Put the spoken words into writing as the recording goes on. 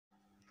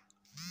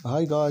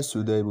Hi guys,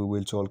 today we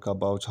will talk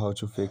about how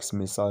to fix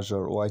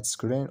Messenger white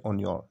screen on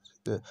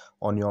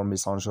your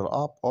Messenger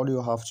app. All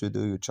you have to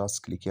do, you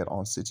just click here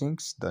on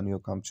settings, then you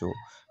come to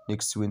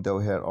next window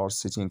here or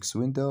settings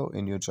window,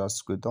 and you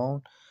just go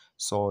down.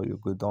 So you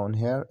go down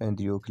here and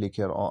you click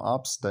here on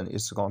apps, then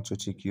it's going to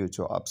take you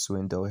to apps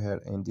window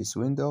here in this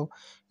window,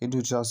 and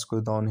you just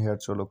go down here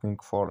to looking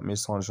for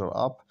Messenger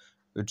app.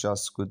 You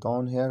just go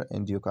down here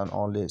and you can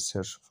only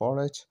search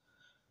for it.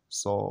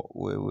 So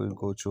we will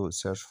go to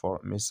search for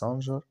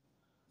Messenger,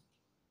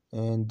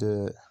 and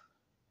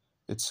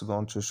it's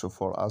going to show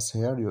for us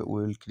here. You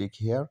will click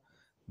here,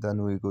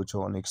 then we go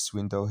to our next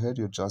window here.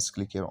 You just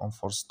click here on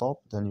for stop,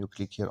 then you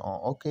click here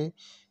on OK,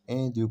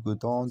 and you go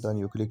down, then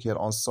you click here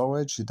on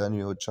storage, then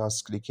you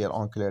just click here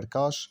on clear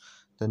cache,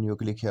 then you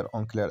click here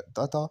on clear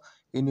data,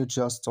 and you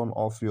just turn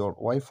off your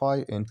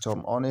Wi-Fi and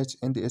turn on it,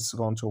 and it's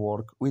going to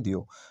work with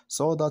you.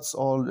 So that's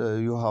all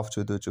you have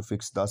to do to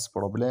fix that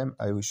problem.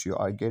 I wish you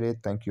are get it.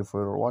 Thank you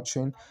for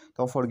watching.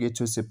 Don't forget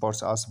to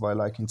support us by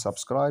liking,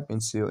 subscribe,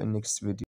 and see you in next video.